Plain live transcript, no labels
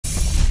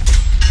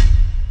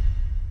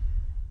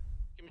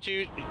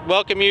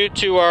Welcome you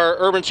to our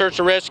Urban Search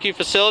and Rescue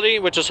facility,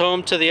 which is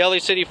home to the LA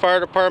City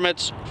Fire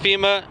Department's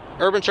FEMA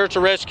Urban Search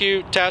and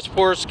Rescue Task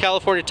Force,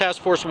 California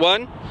Task Force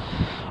 1.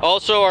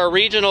 Also our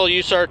regional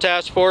USAR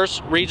Task Force,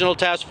 Regional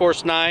Task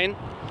Force 9.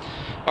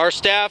 Our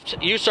staffed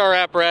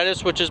USAR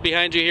apparatus, which is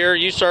behind you here,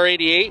 USAR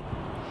 88.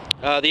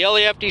 The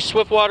LAFD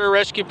Swiftwater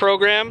Rescue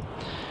Program,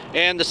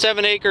 and the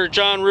 7-acre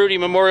John Ruedy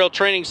Memorial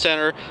Training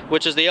Center,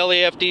 which is the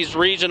LAFD's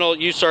regional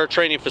USAR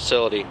training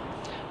facility.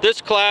 This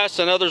class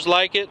and others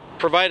like it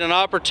provide an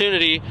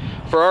opportunity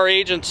for our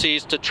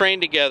agencies to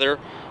train together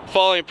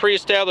following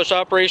pre-established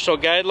operational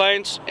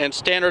guidelines and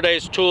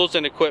standardized tools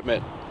and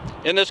equipment.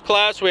 In this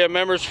class we have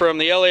members from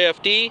the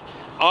LAFD,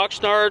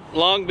 Oxnard,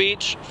 Long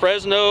Beach,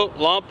 Fresno,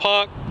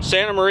 Lompoc,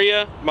 Santa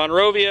Maria,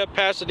 Monrovia,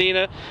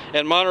 Pasadena,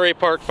 and Monterey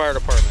Park Fire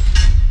Department.